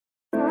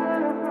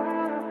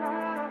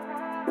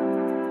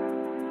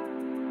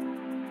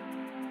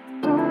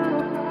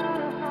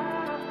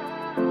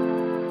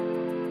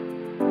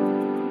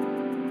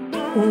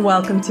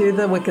Welcome to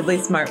the Wickedly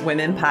Smart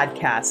Women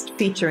podcast,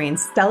 featuring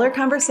stellar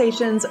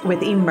conversations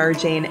with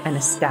emerging and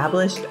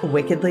established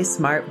wickedly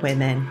smart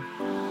women.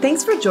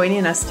 Thanks for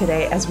joining us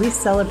today as we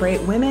celebrate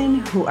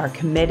women who are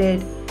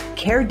committed,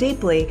 care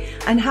deeply,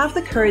 and have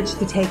the courage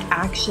to take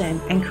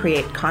action and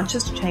create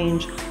conscious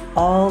change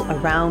all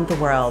around the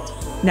world.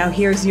 Now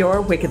here's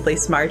your wickedly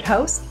smart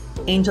host,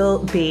 Angel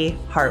B.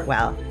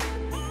 Hartwell.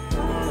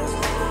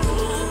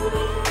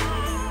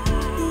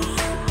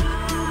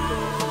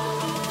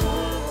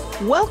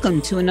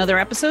 Welcome to another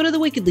episode of the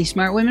Wickedly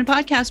Smart Women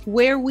podcast,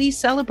 where we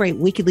celebrate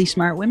wickedly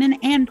smart women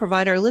and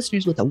provide our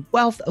listeners with a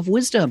wealth of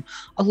wisdom,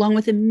 along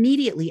with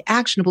immediately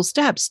actionable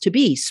steps to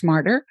be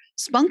smarter,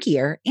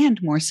 spunkier,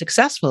 and more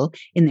successful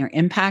in their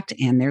impact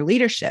and their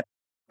leadership.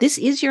 This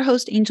is your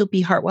host, Angel B.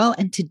 Hartwell,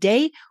 and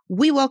today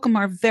we welcome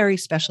our very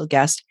special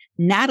guest,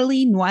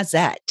 Natalie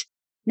Noisette.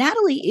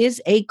 Natalie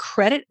is a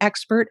credit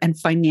expert and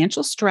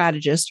financial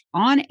strategist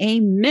on a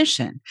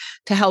mission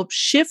to help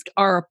shift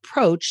our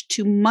approach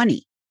to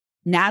money.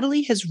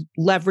 Natalie has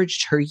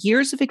leveraged her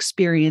years of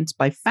experience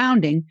by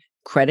founding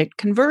Credit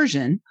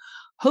Conversion,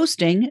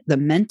 hosting the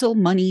Mental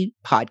Money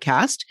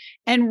podcast,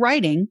 and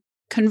writing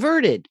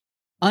Converted.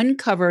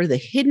 Uncover the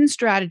hidden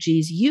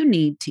strategies you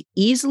need to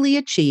easily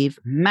achieve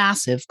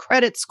massive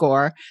credit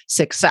score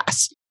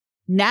success.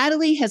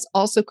 Natalie has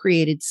also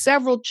created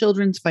several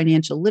children's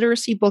financial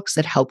literacy books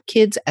that help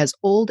kids as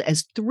old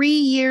as 3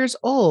 years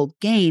old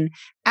gain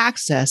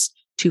access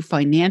to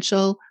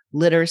financial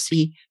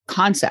literacy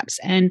concepts.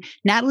 And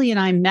Natalie and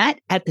I met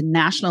at the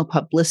National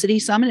Publicity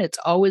Summit. It's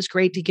always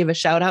great to give a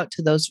shout out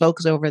to those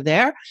folks over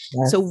there.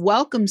 Yes. So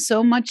welcome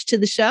so much to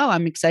the show.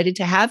 I'm excited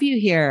to have you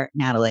here,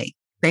 Natalie.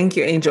 Thank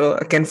you, Angel,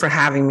 again for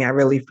having me. I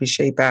really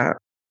appreciate that.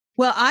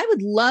 Well, I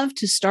would love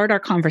to start our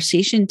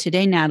conversation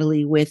today,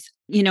 Natalie, with,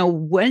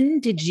 when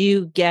did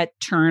you get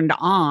turned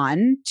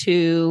on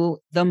to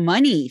the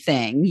money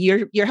thing?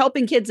 You're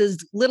helping kids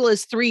as little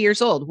as 3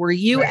 years old. Were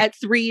you at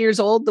 3 years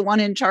old the one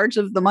in charge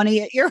of the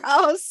money at your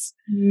house?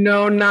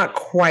 No, not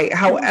quite.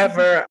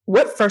 However,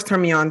 what first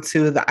turned me on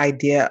to the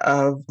idea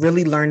of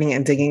really learning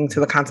and digging into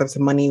the concepts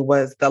of money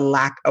was the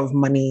lack of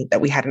money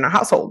that we had in our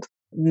household.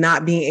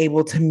 Not being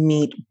able to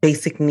meet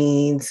basic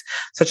needs,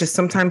 such as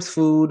sometimes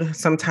food,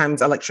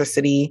 sometimes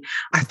electricity.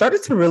 I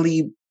started to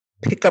really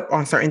pick up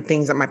on certain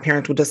things that my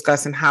parents would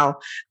discuss and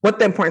what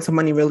the importance of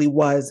money really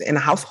was in a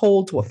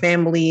household, to a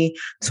family,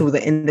 to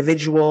the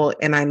individual.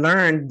 And I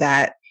learned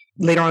that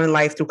later on in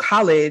life through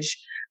college,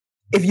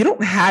 if you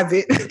don't have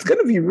it, it's going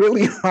to be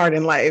really hard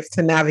in life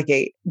to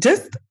navigate.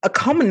 Just a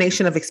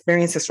culmination of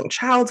experiences from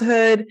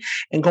childhood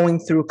and going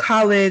through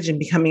college and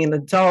becoming an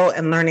adult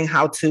and learning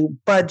how to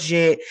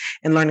budget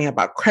and learning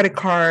about credit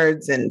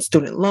cards and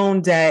student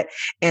loan debt.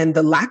 And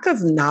the lack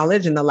of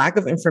knowledge and the lack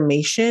of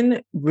information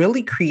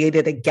really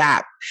created a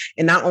gap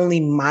in not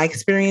only my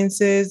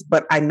experiences,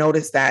 but I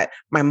noticed that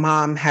my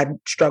mom had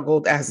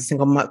struggled as a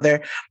single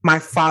mother. My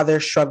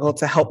father struggled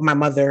to help my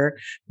mother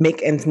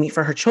make ends meet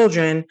for her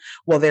children,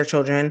 their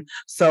children.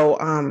 So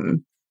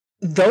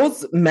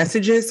those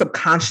messages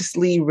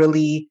subconsciously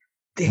really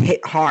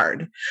hit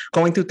hard.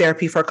 Going through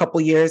therapy for a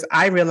couple of years,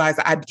 I realized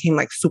that I became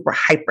super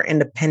hyper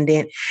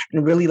independent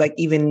and really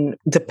even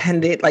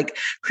dependent,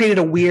 created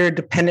a weird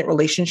dependent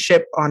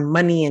relationship on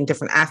money and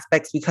different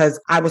aspects because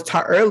I was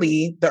taught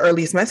early, the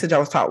earliest message I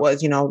was taught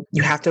was,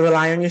 you have to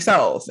rely on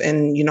yourself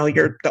and,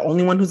 you're the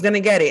only one who's going to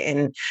get it.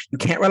 And you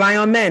can't rely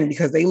on men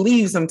because they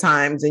leave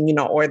sometimes and,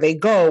 or they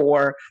go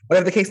or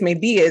whatever the case may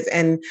be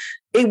and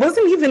it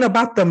wasn't even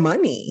about the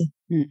money.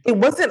 It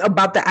wasn't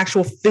about the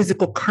actual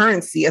physical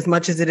currency as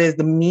much as it is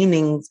the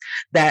meanings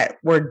that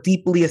were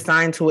deeply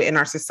assigned to it in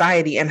our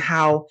society and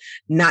how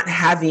not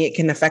having it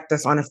can affect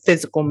us on a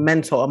physical,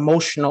 mental,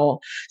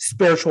 emotional,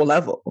 spiritual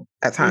level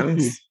at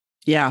times.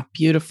 Mm-hmm. Yeah,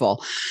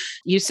 beautiful.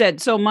 You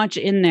said so much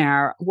in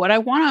there. What I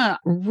want to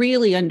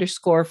really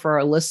underscore for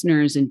our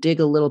listeners and dig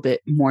a little bit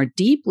more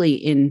deeply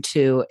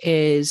into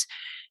is,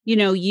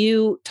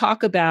 you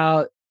talk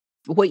about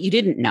what you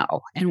didn't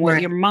know and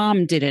what your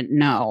mom didn't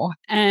know.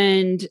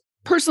 And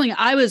personally,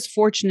 I was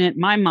fortunate.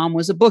 My mom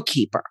was a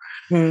bookkeeper.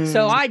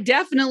 So I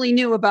definitely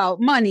knew about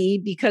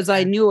money because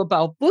I knew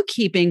about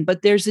bookkeeping,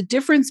 but there's a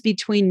difference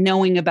between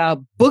knowing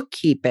about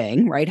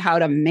bookkeeping, right? How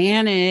to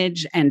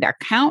manage and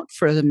account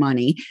for the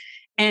money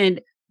and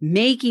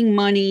making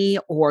money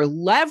or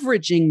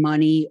leveraging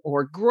money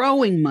or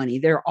growing money.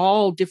 They're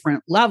all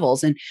different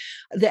levels. And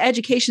the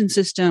education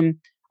system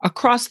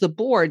across the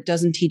board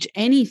doesn't teach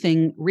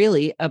anything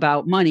really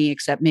about money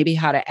except maybe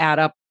how to add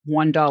up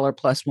 $1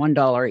 plus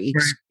 $1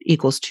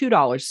 equals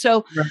 $2.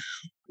 So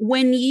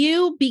when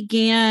you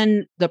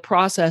began the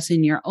process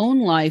in your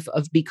own life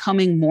of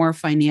becoming more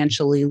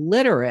financially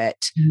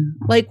literate,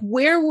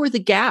 where were the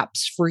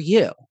gaps for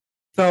you?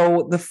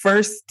 So the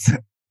first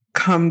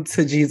come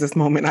to Jesus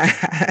moment I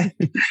had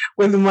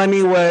with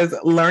money was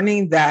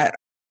learning that,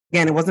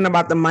 again, it wasn't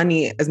about the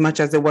money as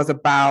much as it was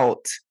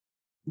about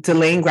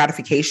delaying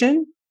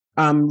gratification,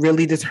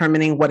 really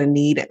determining what a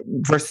need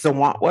versus a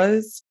want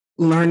was,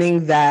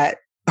 learning that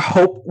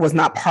hope was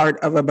not part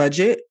of a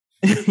budget,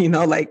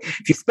 Like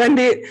if you spend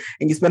it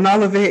and you spend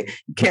all of it,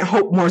 you can't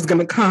hope more is going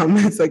to come.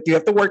 It's like you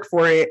have to work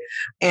for it.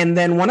 And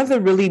then one of the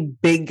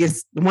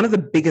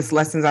biggest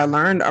lessons I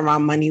learned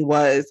around money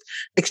was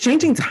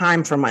exchanging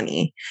time for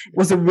money. It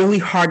was a really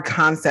hard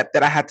concept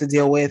that I had to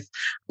deal with,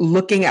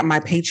 looking at my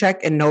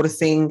paycheck and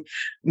noticing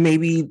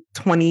maybe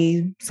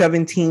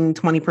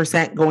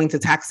 20% going to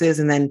taxes,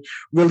 and then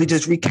really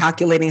just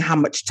recalculating how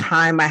much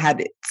time I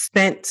had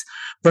spent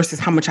versus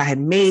how much I had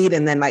made,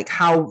 and then like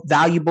how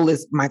valuable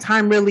is my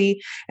time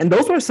really. And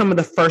those were some of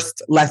the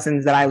first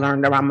lessons that I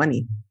learned around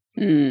money.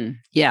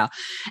 Yeah.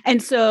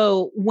 And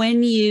so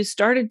when you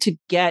started to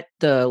get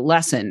the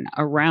lesson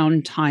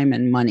around time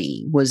and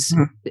money, was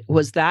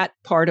that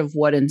part of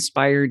what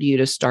inspired you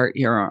to start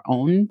your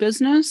own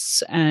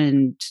business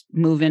and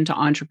move into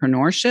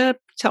entrepreneurship?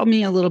 Tell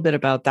me a little bit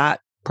about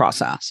that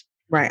process.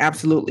 Right.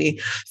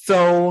 Absolutely.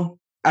 So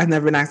I've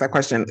never been asked that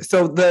question.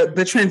 So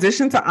the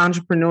transition to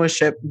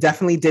entrepreneurship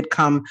definitely did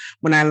come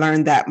when I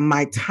learned that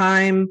my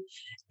time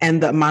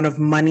and the amount of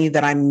money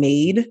that I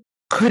made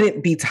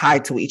couldn't be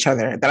tied to each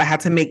other, that I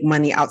had to make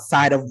money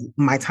outside of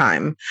my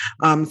time.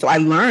 So I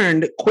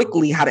learned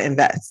quickly how to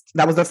invest.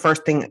 That was the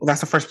first thing.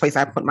 That's the first place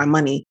I put my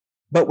money.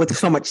 But with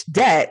so much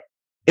debt,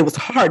 it was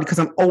hard because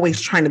I'm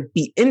always trying to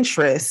beat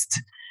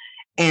interest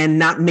and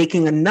not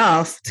making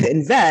enough to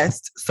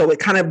invest. So it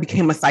kind of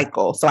became a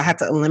cycle. So I had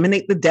to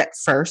eliminate the debt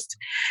first.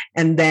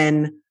 And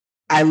then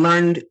I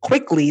learned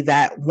quickly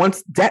that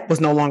once debt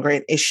was no longer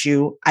an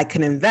issue, I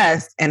can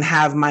invest and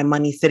have my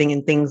money sitting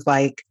in things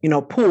like,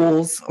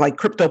 pools, like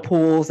crypto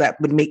pools that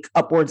would make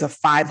upwards of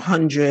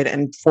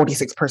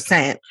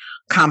 546%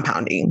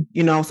 compounding,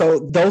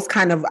 so those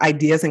kind of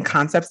ideas and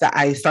concepts that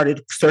I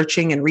started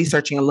searching and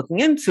researching and looking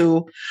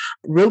into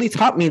really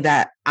taught me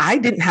that I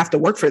didn't have to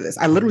work for this.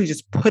 I literally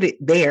just put it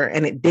there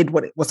and it did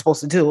what it was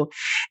supposed to do.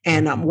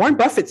 And Warren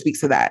Buffett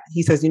speaks to that.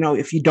 He says,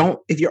 if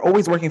you're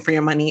always working for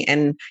your money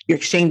and you're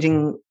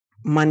exchanging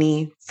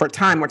money for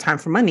time or time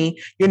for money,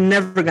 you're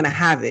never going to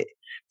have it.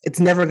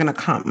 It's never going to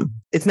come.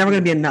 It's never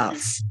going to be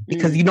enough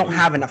because you don't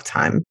have enough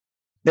time.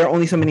 There are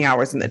only so many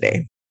hours in the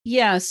day.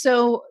 Yeah.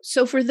 So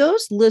for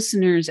those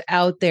listeners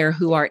out there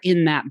who are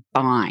in that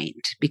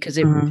bind, because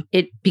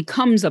it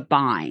becomes a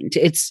bind,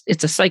 it's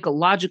a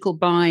psychological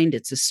bind,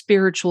 it's a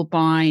spiritual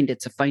bind,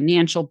 it's a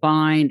financial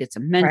bind, it's a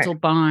mental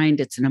bind,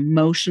 it's an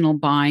emotional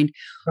bind.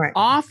 Right.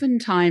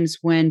 Oftentimes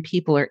when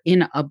people are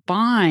in a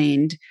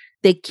bind,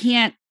 they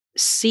can't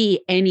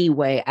see any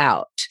way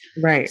out.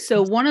 Right.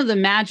 So one of the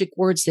magic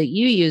words that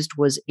you used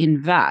was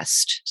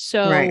invest.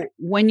 So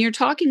when you're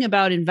talking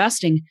about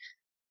investing,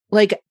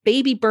 like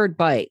baby bird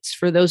bites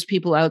for those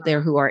people out there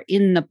who are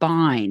in the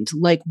bind,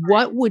 like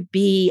what would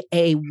be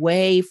a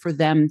way for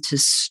them to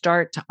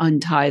start to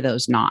untie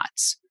those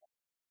knots?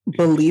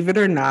 Believe it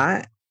or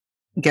not,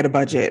 get a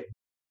budget.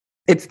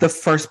 It's the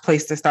first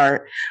place to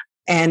start.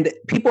 And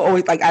people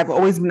always, I've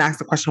always been asked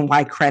the question,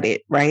 why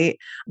credit, right?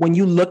 When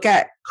you look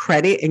at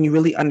credit and you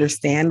really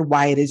understand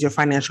why it is your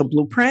financial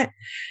blueprint,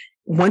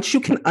 once you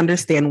can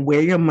understand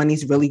where your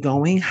money's really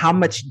going, how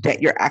much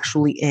debt you're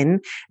actually in,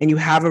 and you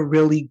have a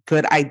really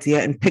good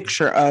idea and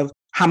picture of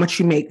how much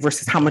you make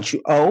versus how much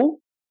you owe,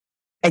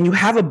 and you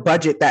have a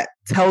budget that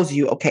tells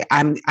you, okay,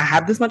 I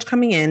have this much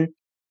coming in,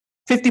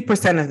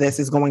 50% of this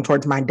is going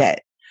towards my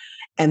debt.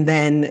 And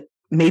then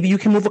maybe you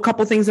can move a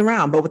couple things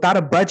around, but without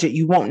a budget,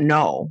 you won't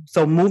know.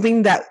 So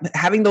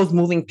having those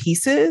moving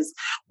pieces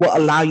will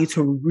allow you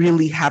to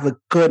really have a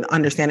good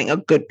understanding, a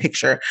good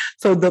picture.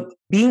 So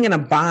being in a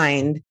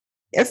bind,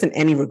 it's in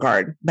any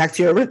regard. Back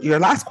to your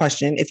last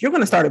question, if you're going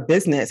to start a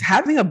business,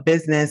 having a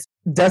business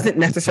doesn't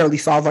necessarily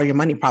solve all your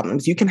money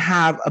problems. You can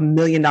have $1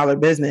 million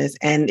business,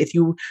 and if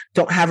you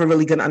don't have a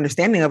really good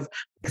understanding of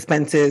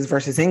expenses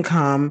versus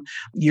income,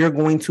 you're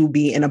going to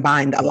be in a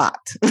bind a lot.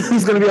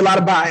 There's going to be a lot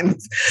of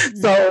binds.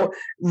 So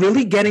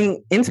really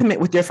getting intimate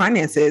with your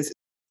finances.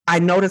 I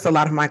noticed a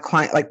lot of my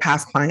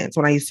past clients,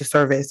 when I used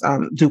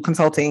to do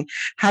consulting,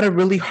 had a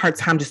really hard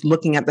time just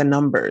looking at the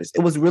numbers.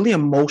 It was really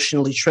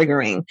emotionally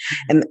triggering.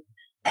 And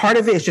part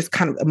of it is just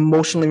kind of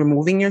emotionally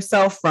removing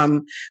yourself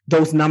from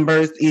those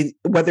numbers,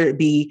 whether it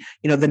be,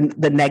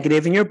 the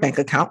negative in your bank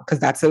account, because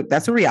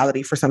that's a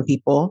reality for some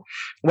people,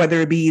 whether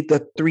it be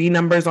the 3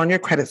 numbers on your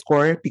credit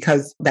score,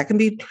 because that can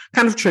be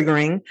kind of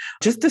triggering,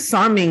 just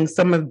disarming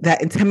some of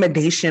that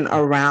intimidation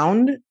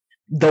around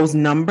those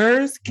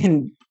numbers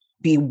can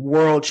be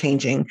world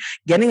changing.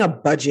 Getting a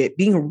budget,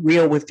 being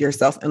real with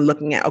yourself and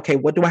looking at, okay,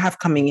 what do I have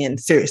coming in?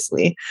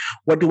 Seriously,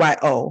 what do I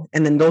owe?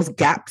 And then those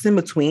gaps in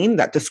between,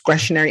 that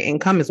discretionary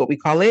income is what we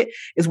call it,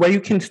 is where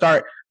you can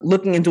start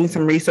looking and doing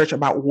some research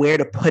about where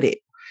to put it.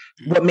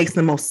 What makes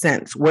the most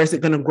sense? Where's it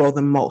going to grow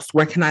the most?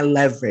 Where can I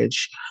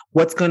leverage?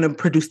 What's going to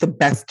produce the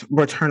best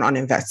return on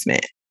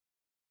investment?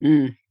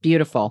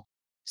 Beautiful.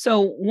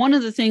 So one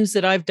of the things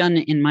that I've done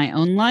in my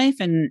own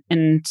life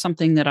and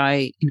something that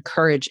I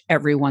encourage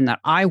everyone that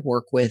I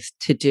work with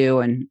to do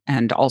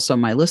and also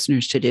my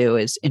listeners to do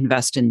is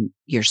invest in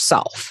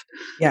yourself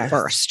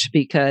first,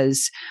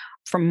 because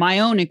from my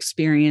own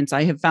experience,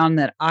 I have found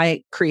that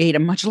I create a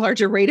much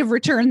larger rate of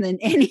return than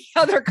any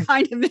other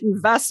kind of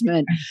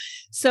investment.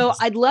 So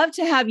I'd love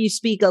to have you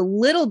speak a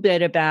little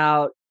bit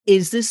about,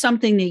 is this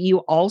something that you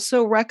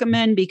also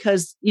recommend?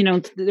 Because,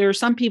 there are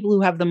some people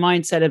who have the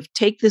mindset of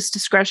take this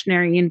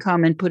discretionary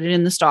income and put it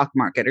in the stock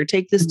market, or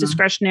take this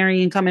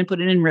discretionary income and put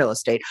it in real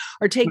estate,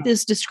 or take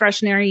this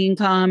discretionary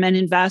income and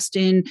invest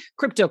in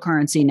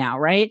cryptocurrency now,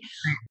 right?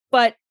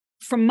 But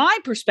from my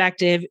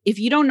perspective, if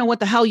you don't know what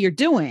the hell you're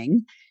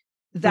doing,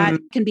 that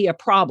can be a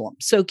problem.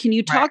 So can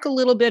you talk a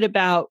little bit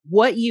about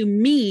what you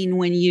mean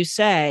when you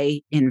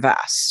say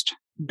invest?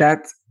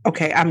 That's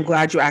okay. I'm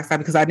glad you asked that,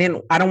 because I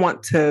don't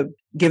want to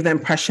give the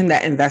impression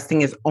that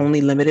investing is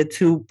only limited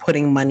to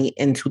putting money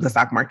into the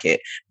stock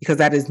market, because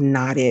that is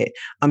not it.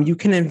 You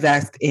can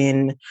invest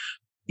in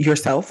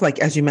yourself, like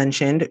as you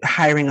mentioned,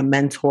 hiring a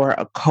mentor,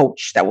 a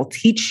coach that will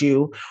teach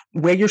you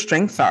where your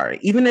strengths are.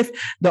 Even if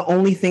the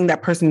only thing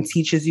that person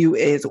teaches you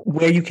is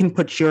where you can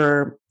put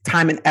your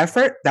time and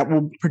effort that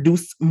will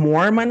produce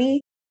more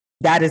money,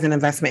 that is an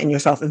investment in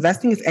yourself.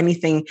 Investing is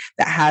anything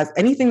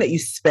that you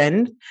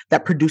spend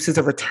that produces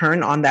a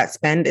return on that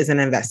spend is an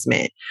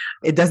investment.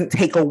 It doesn't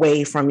take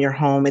away from your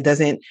home. It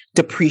doesn't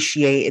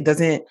depreciate. It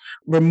doesn't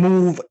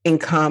remove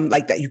income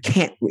like that you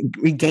can't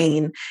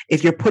regain.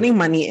 If you're putting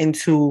money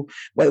into,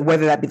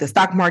 whether that be the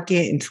stock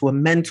market, into a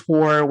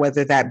mentor,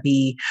 whether that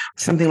be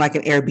something like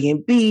an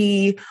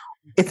Airbnb,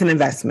 it's an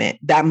investment.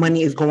 That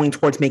money is going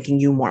towards making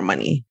you more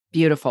money.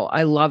 Beautiful.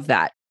 I love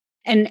that.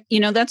 And,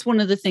 that's one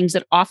of the things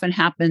that often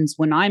happens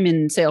when I'm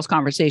in sales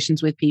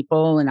conversations with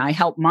people, and I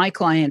help my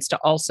clients to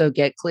also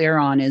get clear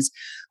on, is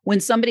when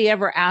somebody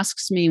ever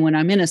asks me when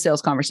I'm in a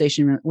sales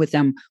conversation with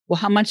them, well,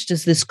 how much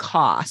does this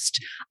cost?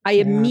 I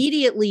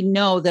immediately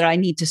know that I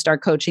need to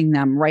start coaching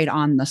them right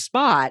on the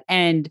spot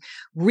and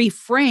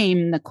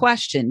reframe the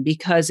question.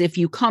 Because if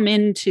you come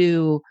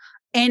into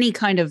any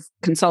kind of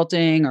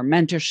consulting or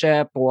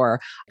mentorship or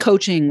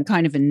coaching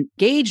kind of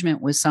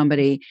engagement with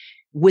somebody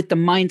with the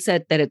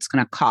mindset that it's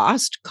going to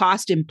cost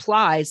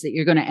implies that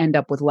you're going to end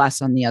up with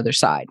less on the other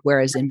side.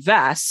 Whereas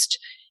invest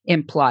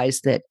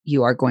implies that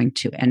you are going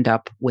to end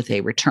up with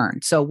a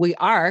return. So we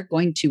are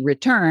going to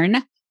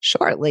return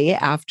shortly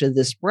after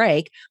this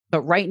break.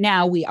 But right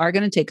now, we are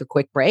going to take a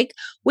quick break.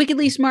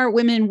 Wickedly Smart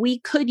Women, we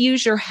could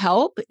use your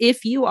help.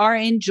 If you are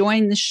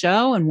enjoying the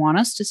show and want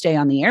us to stay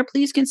on the air,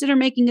 please consider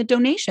making a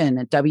donation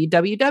at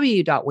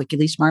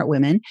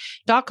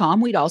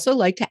www.wickedlysmartwomen.com. We'd also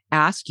like to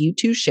ask you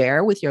to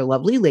share with your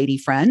lovely lady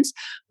friends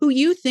who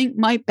you think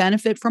might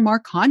benefit from our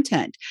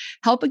content.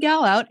 Help a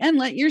gal out and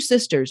let your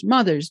sisters,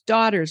 mothers,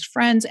 daughters,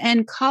 friends,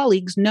 and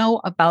colleagues know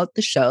about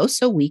the show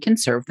so we can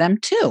serve them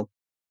too.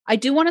 I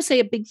do want to say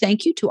a big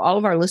thank you to all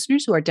of our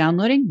listeners who are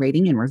downloading,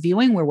 rating, and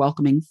reviewing. We're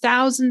welcoming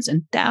thousands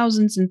and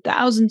thousands and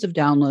thousands of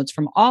downloads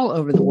from all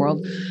over the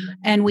world.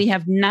 And we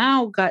have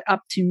now got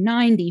up to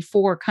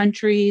 94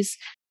 countries.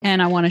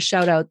 And I want to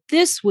shout out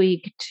this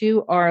week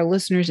to our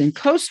listeners in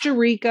Costa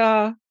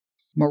Rica,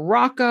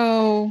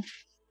 Morocco,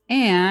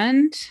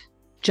 and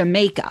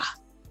Jamaica.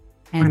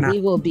 And we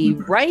will be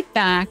right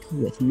back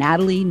with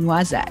Natalie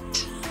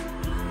Noisette.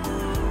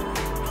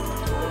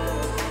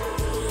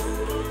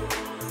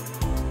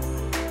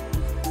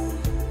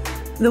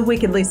 The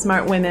Wickedly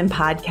Smart Women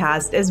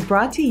podcast is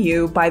brought to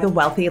you by the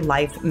Wealthy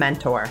Life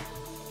Mentor.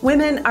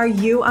 Women, are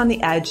you on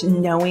the edge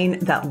knowing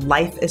that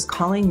life is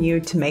calling you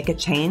to make a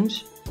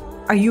change?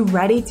 Are you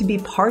ready to be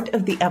part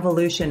of the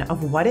evolution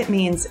of what it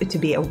means to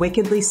be a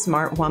wickedly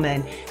smart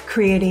woman,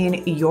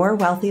 creating your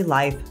wealthy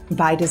life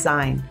by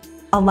design?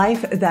 A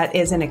life that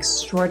is an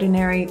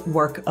extraordinary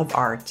work of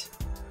art.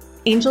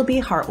 Angel B.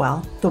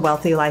 Hartwell, the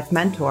Wealthy Life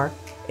Mentor,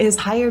 is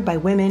hired by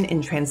women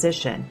in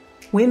transition.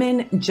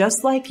 Women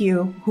just like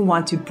you who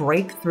want to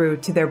break through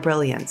to their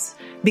brilliance,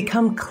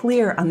 become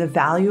clear on the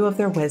value of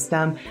their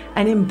wisdom,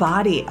 and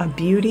embody a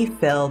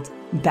beauty-filled,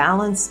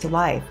 balanced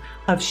life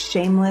of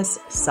shameless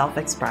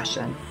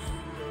self-expression.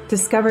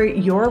 Discover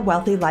your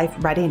wealthy life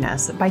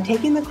readiness by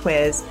taking the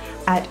quiz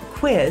at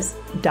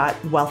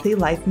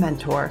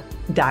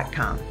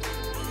quiz.wealthylifementor.com.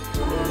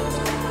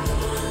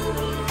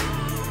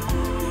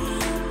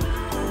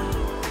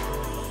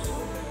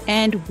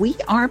 And we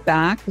are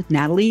back with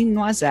Natalie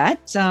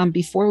Noisette.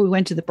 Before we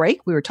went to the break,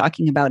 we were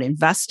talking about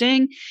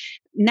investing.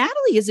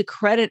 Natalie is a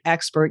credit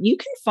expert. You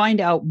can find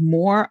out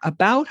more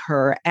about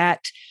her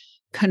at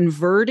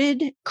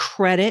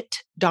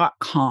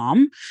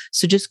convertedcredit.com.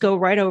 So just go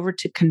right over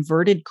to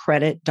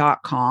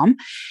convertedcredit.com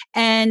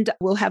and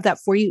we'll have that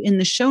for you in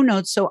the show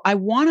notes. So I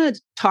want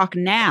to talk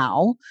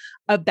now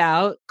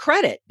about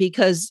credit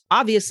because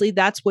obviously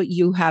that's what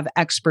you have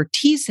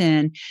expertise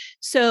in.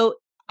 So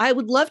I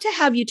would love to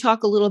have you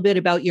talk a little bit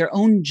about your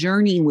own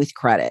journey with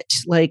credit.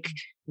 Like,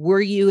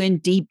 were you in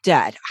deep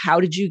debt? How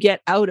did you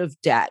get out of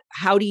debt?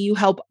 How do you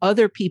help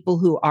other people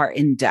who are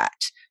in debt?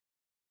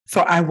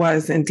 So I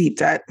was in deep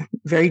debt,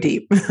 very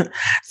deep.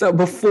 So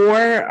before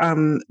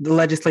the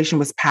legislation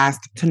was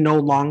passed to no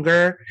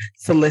longer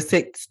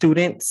solicit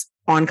students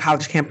on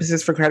college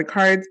campuses for credit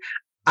cards,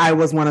 I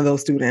was one of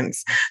those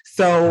students.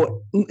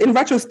 So in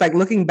retrospect,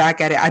 looking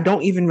back at it, I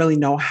don't even really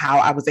know how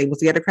I was able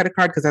to get a credit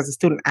card because as a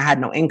student, I had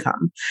no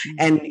income.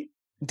 And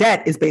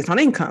debt is based on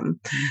income.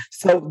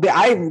 So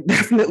I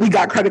definitely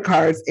got credit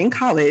cards in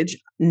college,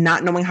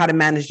 not knowing how to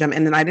manage them.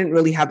 And then I didn't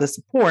really have the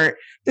support.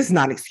 This is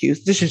not an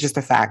excuse. This is just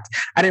a fact.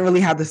 I didn't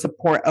really have the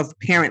support of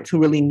parents who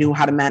really knew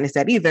how to manage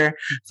that either.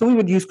 So we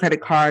would use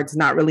credit cards,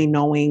 not really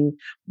knowing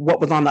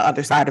what was on the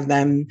other side of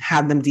them,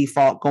 have them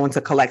default, go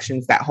into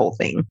collections, that whole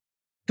thing.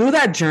 Through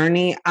that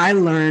journey, I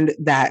learned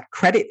that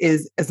credit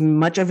is as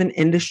much of an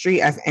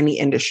industry as any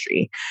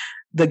industry.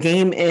 The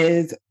game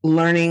is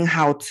learning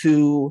how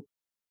to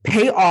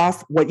pay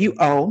off what you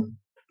owe,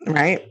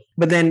 right?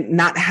 But then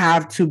not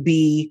have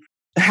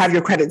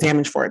your credit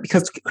damaged for it,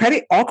 because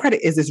all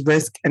credit is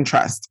risk and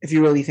trust. If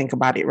you really think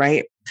about it,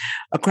 right?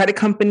 A credit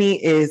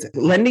company is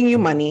lending you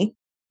money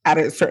at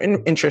a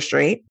certain interest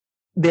rate.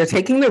 They're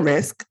taking the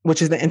risk,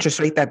 which is the interest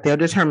rate that they're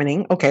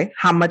determining. Okay,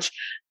 how much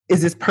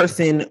is this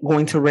person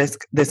going to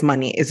risk this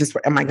money?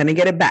 Am I going to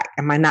get it back?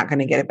 Am I not going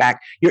to get it back?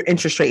 Your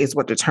interest rate is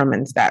what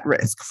determines that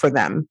risk for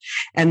them.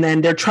 And then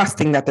they're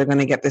trusting that they're going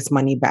to get this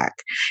money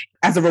back.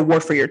 As a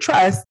reward for your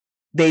trust,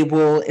 they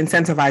will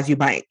incentivize you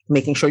by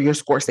making sure your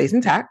score stays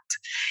intact.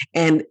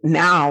 And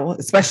now,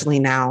 especially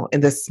now in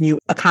this new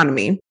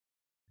economy,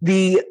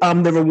 the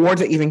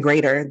rewards are even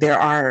greater. There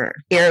are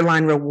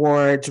airline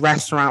rewards,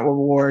 restaurant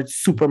rewards,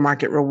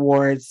 supermarket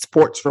rewards,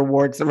 sports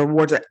rewards. The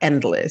rewards are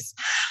endless.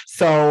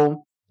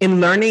 So in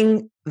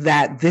learning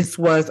that this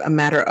was a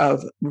matter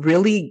of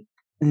really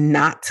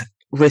not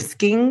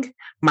risking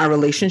my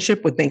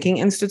relationship with banking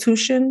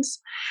institutions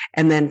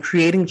and then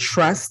creating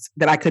trust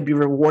that I could be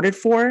rewarded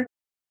for,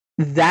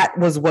 that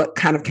was what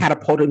kind of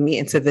catapulted me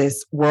into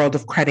this world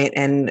of credit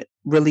and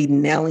really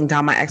nailing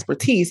down my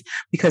expertise,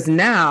 because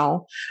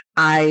now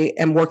I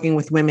am working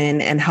with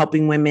women and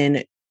helping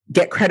women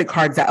get credit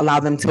cards that allow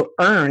them to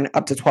earn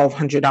up to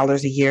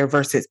 $1,200 a year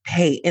versus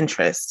pay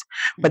interest.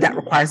 But that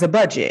requires a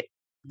budget.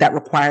 That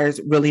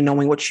requires really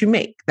knowing what you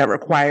make. That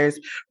requires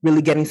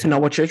really getting to know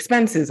what your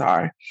expenses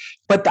are.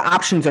 But the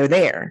options are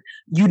there.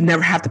 You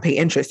never have to pay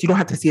interest. You don't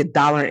have to see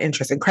 $1 in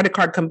interest. And credit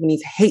card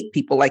companies hate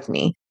people like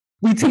me.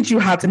 We teach you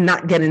how to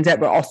not get in debt,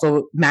 but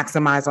also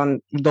maximize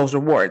on those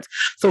rewards.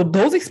 So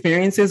those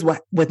experiences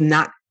with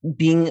not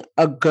being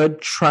a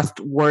good,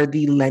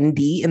 trustworthy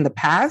lendee in the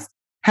past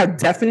have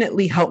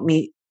definitely helped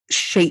me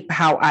shape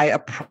how I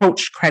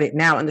approach credit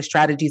now and the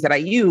strategies that I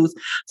use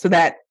so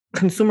that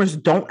consumers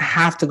don't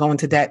have to go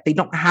into debt. They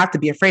don't have to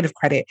be afraid of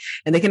credit,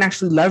 and they can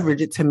actually leverage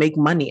it to make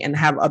money and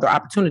have other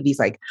opportunities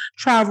like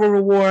travel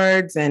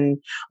rewards and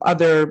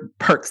other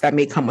perks that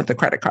may come with the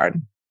credit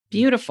card.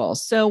 Beautiful.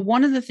 So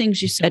one of the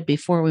things you said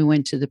before we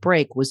went to the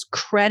break was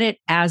credit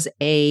as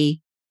a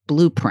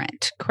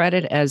blueprint,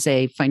 credit as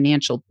a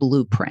financial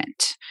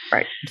blueprint.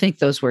 Right. I think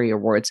those were your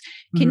words.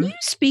 Can you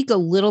speak a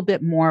little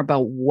bit more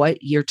about what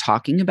you're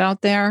talking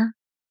about there?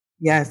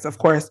 Yes, of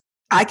course.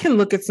 I can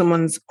look at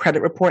someone's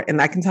credit report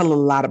and I can tell a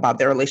lot about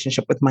their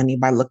relationship with money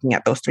by looking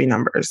at those 3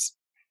 numbers,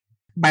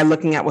 by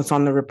looking at what's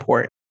on the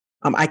report.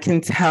 I can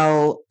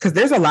tell, because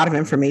there's a lot of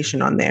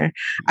information on there.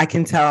 I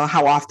can tell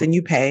how often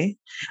you pay.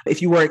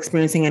 If you were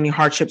experiencing any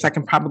hardships, I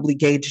can probably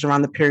gauge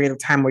around the period of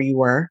time where you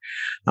were.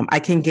 I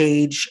can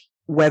gauge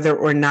whether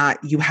or not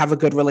you have a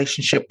good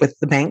relationship with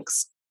the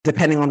banks,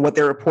 depending on what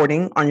they're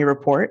reporting on your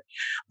report.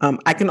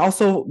 I can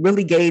also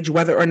really gauge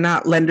whether or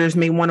not lenders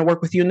may want to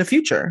work with you in the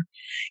future.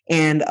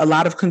 And a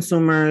lot of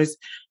consumers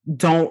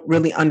don't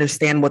really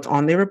understand what's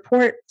on their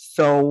report.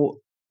 So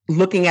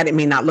looking at it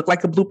may not look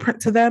like a blueprint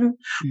to them,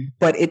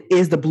 but it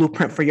is the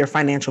blueprint for your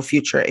financial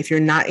future. If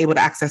you're not able to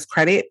access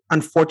credit,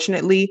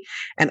 unfortunately,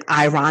 and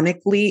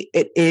ironically,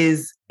 it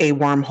is a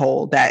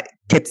wormhole that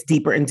gets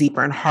deeper and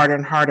deeper and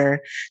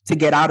harder to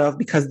get out of,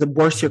 because the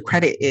worse your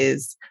credit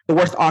is, the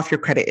worse off your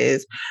credit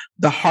is,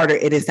 the harder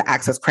it is to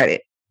access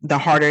credit, the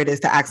harder it is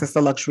to access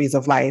the luxuries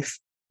of life.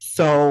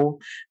 So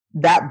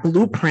that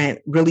blueprint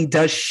really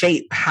does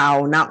shape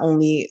how not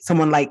only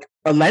someone like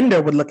a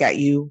lender would look at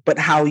you, but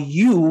how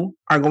you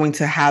are going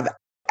to have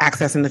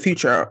access in the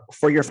future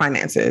for your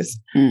finances.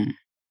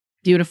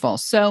 Beautiful.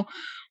 So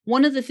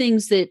one of the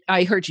things that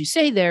I heard you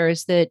say there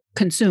is that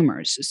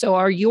consumers. So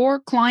are your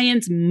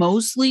clients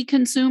mostly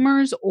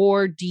consumers,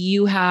 or do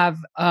you have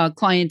a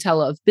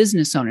clientele of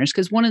business owners?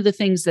 Because one of the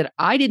things that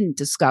I didn't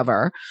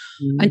discover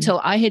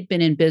until I had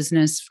been in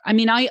business, I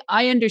mean, I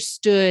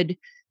understood,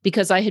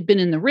 because I had been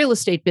in the real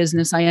estate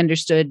business, I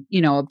understood,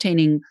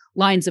 obtaining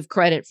lines of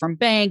credit from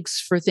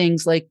banks for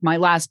things like my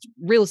last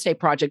real estate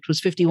project was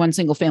 51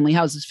 single family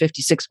houses,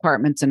 56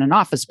 apartments, and an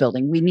office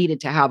building. We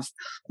needed to have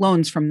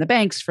loans from the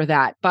banks for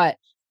that. But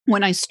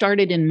when I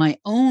started in my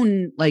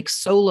own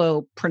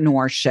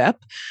solopreneurship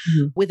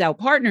without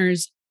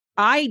partners,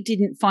 I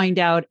didn't find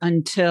out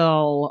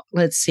until,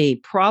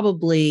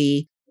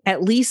 probably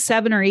at least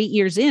 7 or 8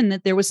 years in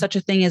that there was such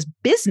a thing as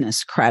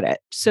business credit.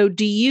 So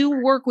do you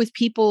work with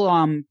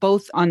people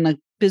both on the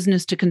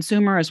business to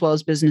consumer as well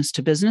as business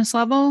to business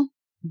level?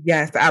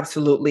 Yes,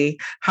 absolutely.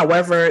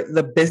 However,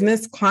 the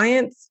business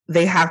clients,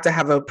 they have to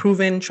have a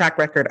proven track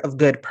record of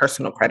good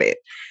personal credit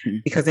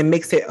because it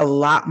makes it a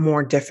lot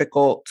more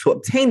difficult to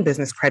obtain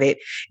business credit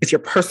if your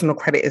personal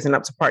credit isn't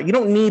up to par. You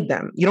don't need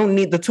them. You don't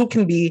need, the two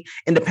can be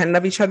independent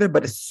of each other,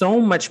 but it's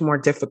so much more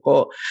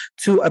difficult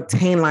to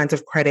obtain lines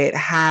of credit,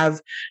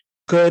 have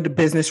good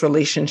business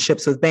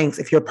relationships with banks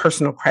if your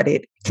personal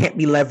credit can't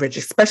be leveraged,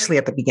 especially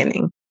at the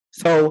beginning.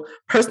 So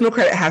personal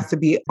credit has to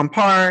be on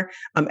par.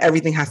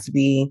 Everything has to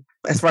be,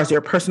 as far as your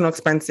personal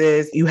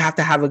expenses, you have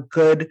to have a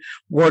good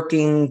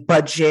working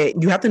budget.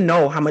 You have to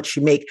know how much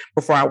you make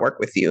before I work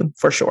with you,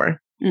 for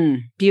sure.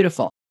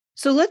 Beautiful.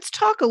 So let's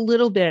talk a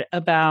little bit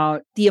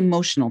about the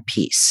emotional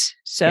piece.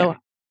 So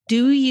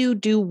do you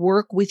do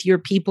work with your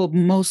people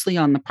mostly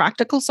on the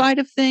practical side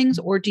of things,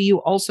 or do you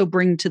also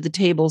bring to the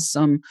table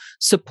some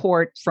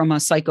support from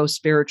a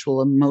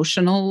psycho-spiritual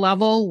emotional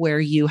level where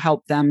you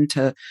help them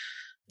to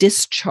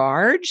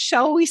discharge,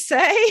 shall we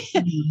say,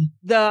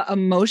 the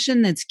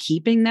emotion that's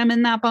keeping them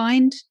in that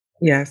bind?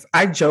 Yes,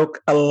 I joke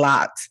a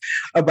lot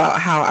about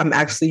how I'm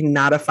actually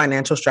not a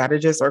financial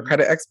strategist or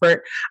credit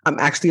expert. I'm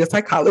actually a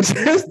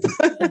psychologist.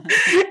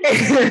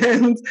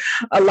 And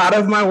a lot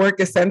of my work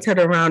is centered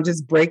around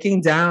just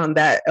breaking down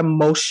that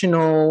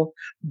emotional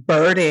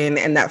burden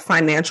and that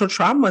financial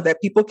trauma that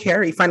people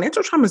carry.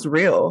 Financial trauma is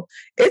real.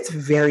 It's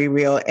very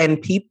real.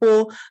 And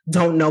people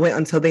don't know it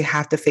until they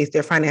have to face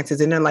their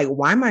finances. And they're like,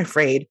 why am I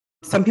afraid?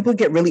 Some people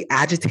get really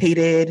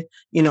agitated,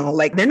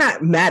 like they're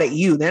not mad at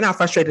you. They're not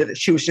frustrated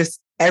at you. It's just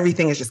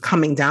everything is just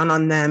coming down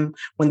on them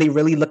when they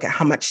really look at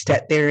how much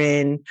debt they're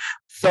in.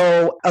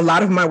 So a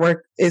lot of my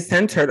work is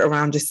centered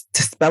around just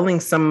dispelling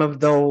some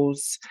of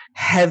those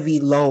heavy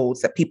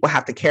loads that people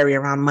have to carry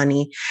around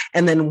money.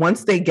 And then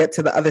once they get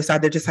to the other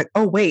side, they're just like,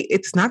 oh, wait,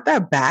 it's not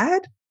that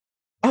bad.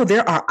 Oh,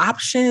 there are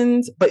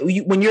options. But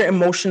when you're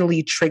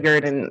emotionally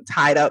triggered and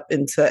tied up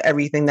into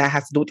everything that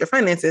has to do with your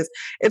finances,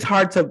 it's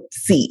hard to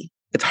see.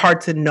 It's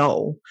hard to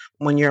know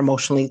when you're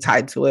emotionally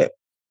tied to it.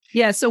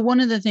 Yeah. So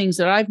one of the things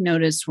that I've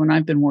noticed when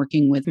I've been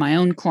working with my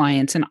own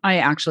clients, and I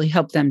actually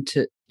help them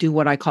to do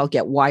what I call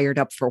get wired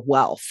up for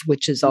wealth,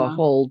 which is a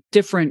whole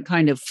different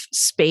kind of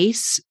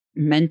space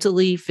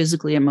mentally,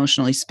 physically,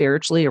 emotionally,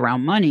 spiritually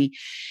around money,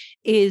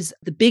 is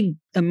the big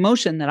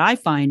emotion that I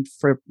find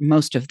for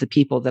most of the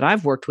people that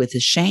I've worked with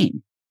is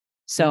shame.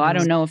 So I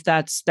don't know if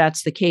that's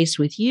the case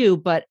with you,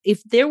 but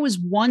if there was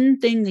one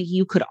thing that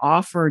you could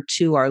offer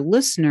to our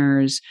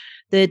listeners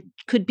that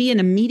could be an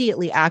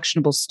immediately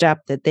actionable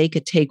step that they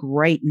could take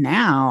right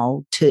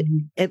now to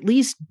at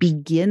least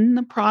begin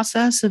the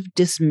process of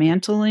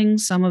dismantling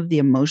some of the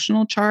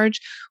emotional charge,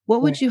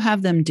 what would you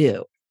have them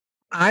do?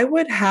 I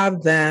would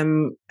have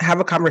them have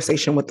a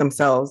conversation with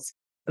themselves.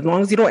 As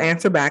long as you don't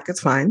answer back,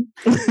 it's fine.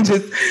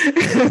 Just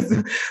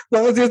as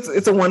long as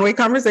it's a one-way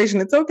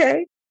conversation, it's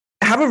okay.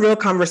 Have a real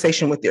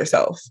conversation with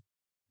yourself.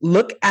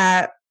 Look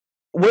at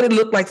what it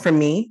looked like for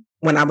me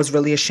when I was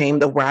really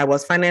ashamed of where I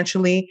was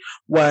financially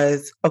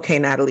was, okay,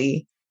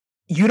 Natalie,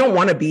 you don't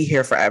want to be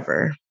here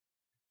forever.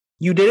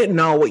 You didn't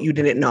know what you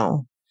didn't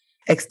know.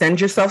 Extend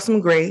yourself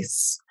some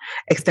grace,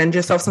 extend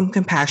yourself some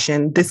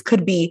compassion. This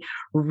could be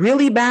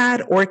really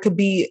bad, or it could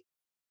be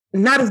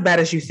not as bad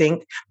as you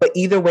think, but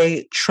either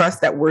way,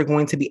 trust that we're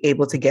going to be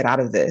able to get out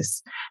of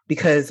this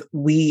because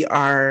we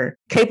are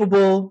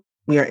capable,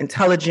 we are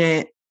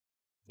intelligent.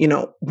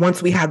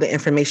 Once we have the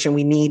information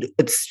we need,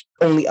 it's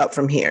only up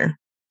from here.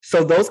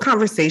 So those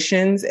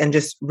conversations and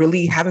just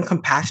really having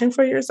compassion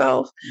for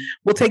yourself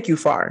will take you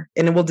far,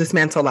 and it will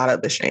dismantle a lot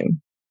of the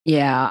shame.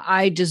 Yeah,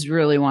 I just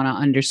really want to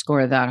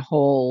underscore that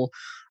whole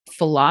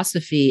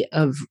philosophy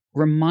of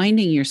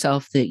reminding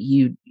yourself that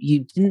you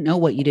didn't know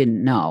what you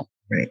didn't know.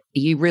 Right.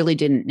 You really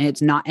didn't.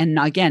 It's not, and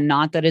again,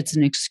 not that it's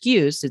an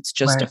excuse, it's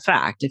just a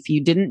fact. If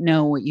you didn't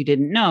know what you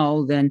didn't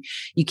know, then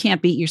you can't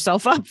beat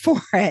yourself up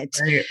for it.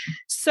 Right.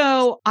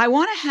 So I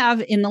want to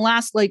have in the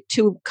last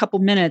couple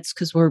minutes,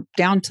 because we're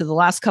down to the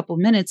last couple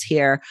minutes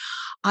here,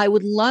 I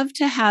would love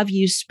to have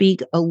you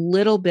speak a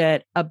little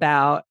bit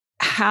about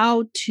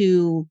how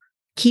to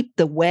keep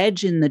the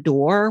wedge in the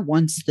door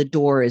once the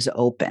door is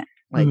open.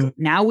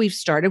 Now we've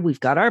started, we've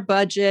got our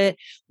budget,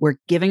 we're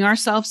giving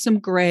ourselves some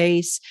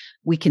grace.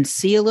 We can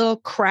see a little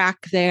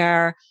crack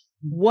there.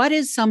 What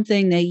is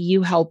something that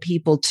you help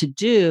people to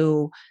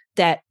do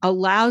that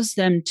allows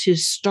them to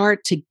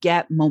start to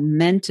get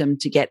momentum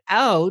to get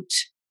out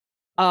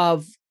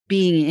of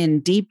being in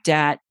deep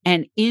debt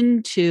and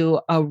into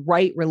a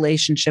right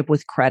relationship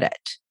with credit?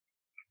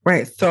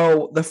 Right.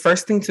 So the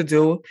first thing to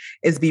do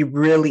is be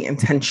really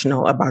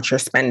intentional about your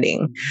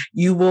spending.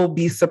 You will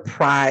be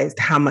surprised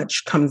how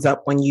much comes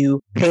up when you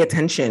pay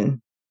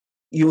attention.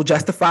 You will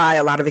justify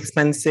a lot of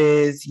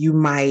expenses. You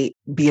might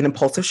be an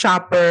impulsive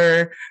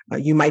shopper.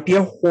 You might be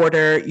a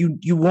hoarder.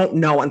 You won't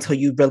know until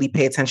you really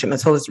pay attention,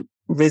 until it's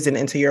risen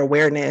into your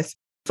awareness.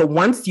 So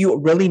once you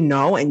really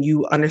know and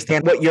you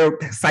understand what your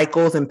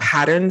cycles and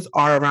patterns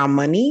are around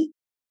money,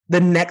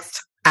 the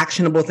next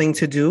actionable thing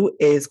to do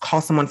is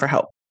call someone for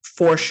help.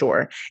 For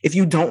sure. If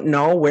you don't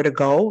know where to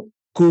go,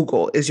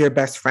 Google is your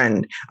best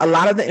friend. A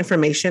lot of the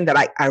information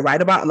that I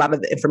write about, a lot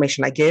of the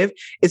information I give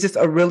is just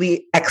a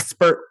really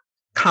expert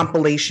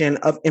compilation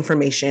of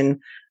information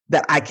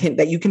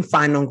that you can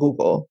find on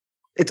Google.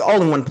 It's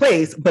all in one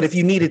place, but if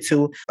you needed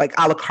to, like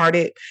a la carte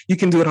it, you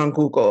can do it on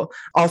Google.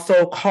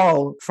 Also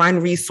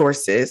find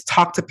resources,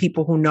 talk to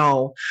people who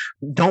know.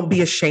 Don't be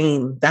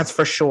ashamed, that's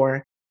for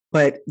sure.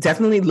 But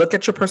definitely look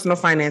at your personal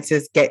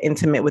finances, get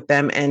intimate with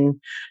them,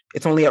 and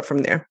it's only up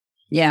from there.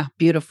 Yeah,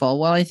 beautiful.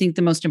 Well, I think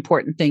the most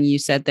important thing you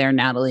said there,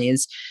 Natalie,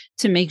 is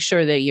to make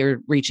sure that you're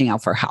reaching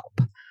out for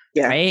help.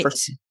 Yeah, right?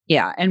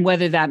 Yeah. And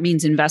whether that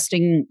means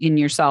investing in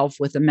yourself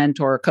with a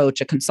mentor, a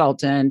coach, a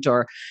consultant,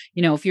 or,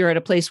 if you're at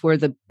a place where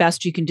the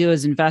best you can do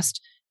is invest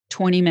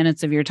 20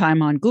 minutes of your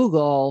time on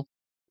Google,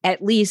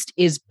 at least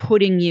is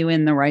putting you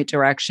in the right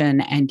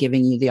direction and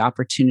giving you the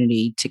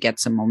opportunity to get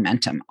some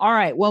momentum. All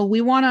right. Well,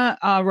 we want to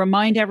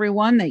remind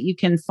everyone that you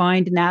can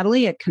find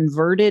Natalie at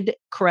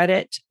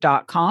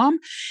convertedcredit.com,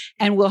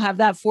 and we'll have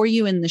that for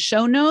you in the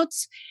show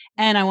notes.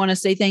 And I want to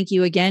say thank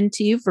you again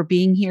to you for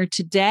being here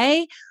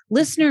today.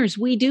 Listeners,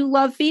 we do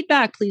love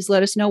feedback. Please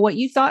let us know what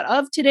you thought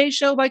of today's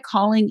show by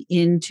calling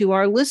into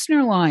our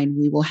listener line.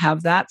 We will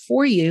have that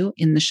for you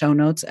in the show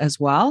notes as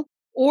well.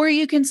 Or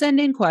you can send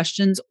in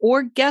questions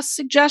or guest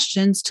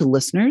suggestions to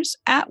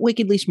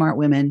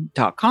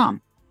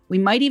listeners@wickedlysmartwomen.com. We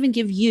might even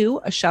give you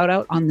a shout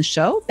out on the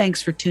show.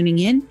 Thanks for tuning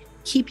in.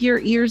 Keep your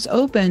ears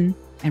open.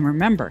 And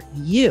remember,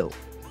 you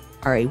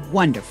are a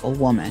wonderful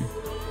woman.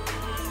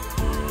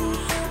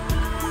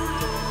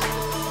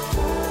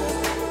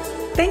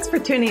 Thanks for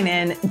tuning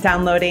in,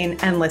 downloading,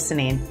 and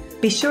listening.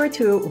 Be sure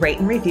to rate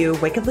and review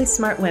Wickedly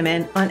Smart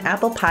Women on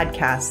Apple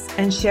Podcasts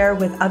and share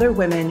with other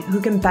women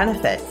who can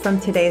benefit from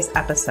today's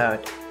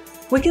episode.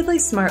 Wickedly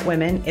Smart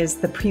Women is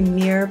the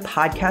premier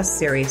podcast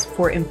series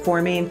for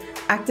informing,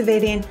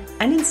 activating,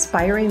 and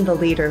inspiring the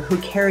leader who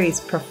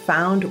carries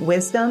profound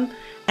wisdom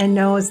and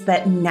knows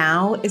that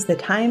now is the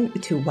time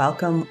to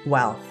welcome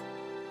wealth.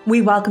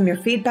 We welcome your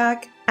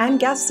feedback and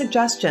guest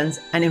suggestions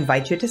and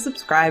invite you to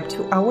subscribe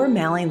to our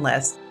mailing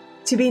list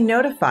to be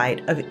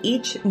notified of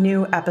each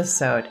new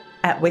episode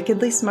at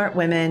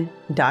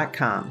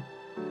wickedlysmartwomen.com.